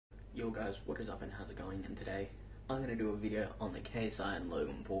Yo guys, what is up and how's it going? And today I'm going to do a video on the KSI and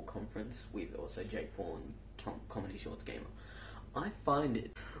Logan Paul conference with also Jake Paul and Comedy Shorts Gamer. I find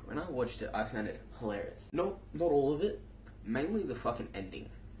it, when I watched it, I found it hilarious. Not all of it, mainly the fucking ending,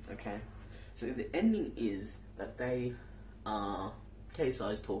 okay? So the ending is that KSI's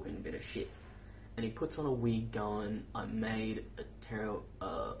talking a bit of shit. And he puts on a wig going, I made a terrible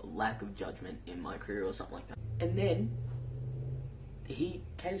lack of judgment in my career or something like that. And then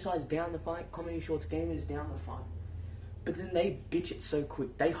KSI's down the fight, Comedy Shorts Gamer is down the fight. But then they bitch it so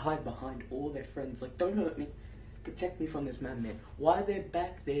quick. They hide behind all their friends. Like, don't hurt me. Protect me from this madman. Why they're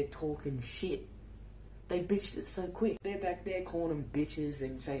back there talking shit? They bitched it so quick. They're back there calling them bitches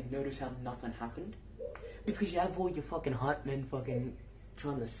and saying, notice how nothing happened. Because you have all your fucking hype men fucking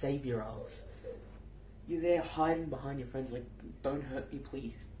trying to save your ass. You're there hiding behind your friends like, don't hurt me,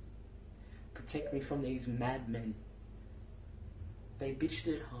 please. Protect me from these madmen. They bitched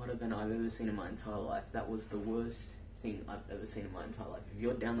it harder than I've ever seen in my entire life. That was the worst thing I've ever seen in my entire life. If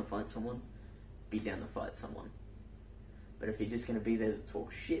you're down to fight someone, be down to fight someone. But if you're just going to be there to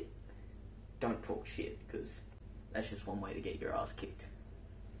talk shit, don't talk shit, because that's just one way to get your ass kicked.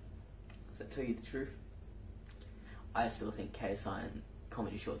 So to tell you the truth, I still think KSI and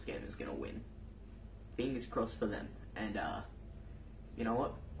Comedy Shorts Gamer is going to win. Fingers crossed for them. And, you know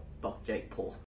what? Fuck Jake Paul.